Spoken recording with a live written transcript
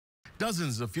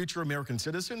Dozens of future American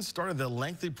citizens started the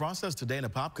lengthy process today in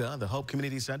Apopka. The Hope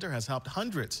Community Center has helped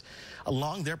hundreds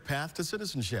along their path to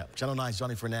citizenship. Channel 9's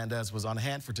Johnny Fernandez was on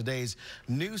hand for today's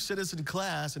new citizen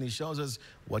class, and he shows us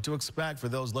what to expect for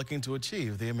those looking to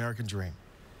achieve the American dream.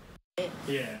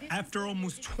 After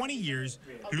almost 20 years,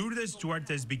 Lourdes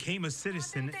Duarte became a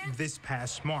citizen this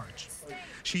past March.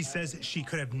 She says she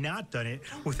could have not done it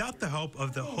without the help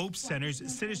of the Hope Center's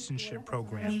citizenship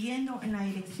program.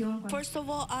 First of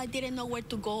all, I didn't know where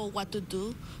to go or what to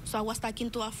do, so I was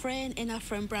talking to a friend, and a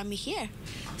friend brought me here.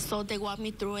 So they walked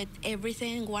me through it,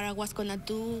 everything, what I was gonna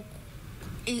do.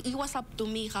 It was up to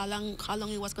me how long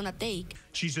it was gonna take.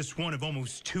 She's just one of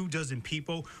almost 24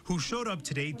 people who showed up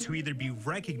today to either be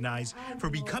recognized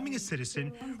for becoming a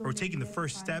citizen or taking the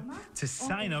first step to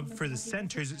sign up for the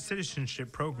center's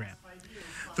citizenship program.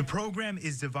 The program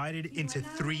is divided into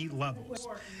 3 levels.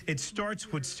 It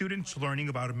starts with students learning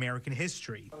about American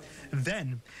history.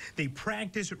 Then they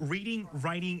practice reading,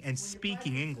 writing, and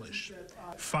speaking English.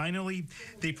 Finally,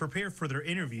 they prepare for their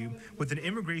interview with an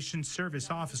immigration service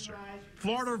officer.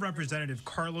 Florida Representative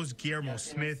Carlos Guillermo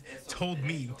Smith told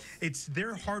me it's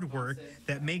their hard work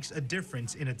that makes a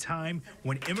difference in a time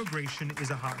when immigration is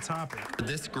a hot topic.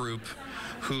 This group,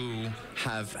 who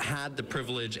have had the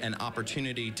privilege and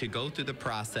opportunity to go through the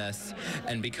process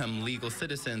and become legal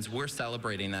citizens, we're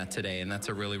celebrating that today, and that's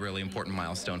a really, really important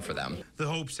milestone for them. The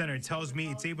Hope Center tells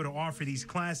me it's able to offer these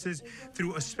classes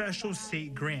through a special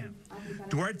state grant.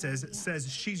 Duarte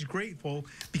says she's grateful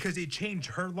because it changed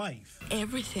her life.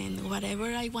 Everything, whatever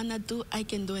I want to do, I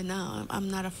can do it now. I'm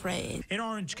not afraid. In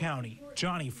Orange County,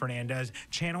 Johnny Fernandez,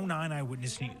 Channel 9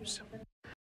 Eyewitness News.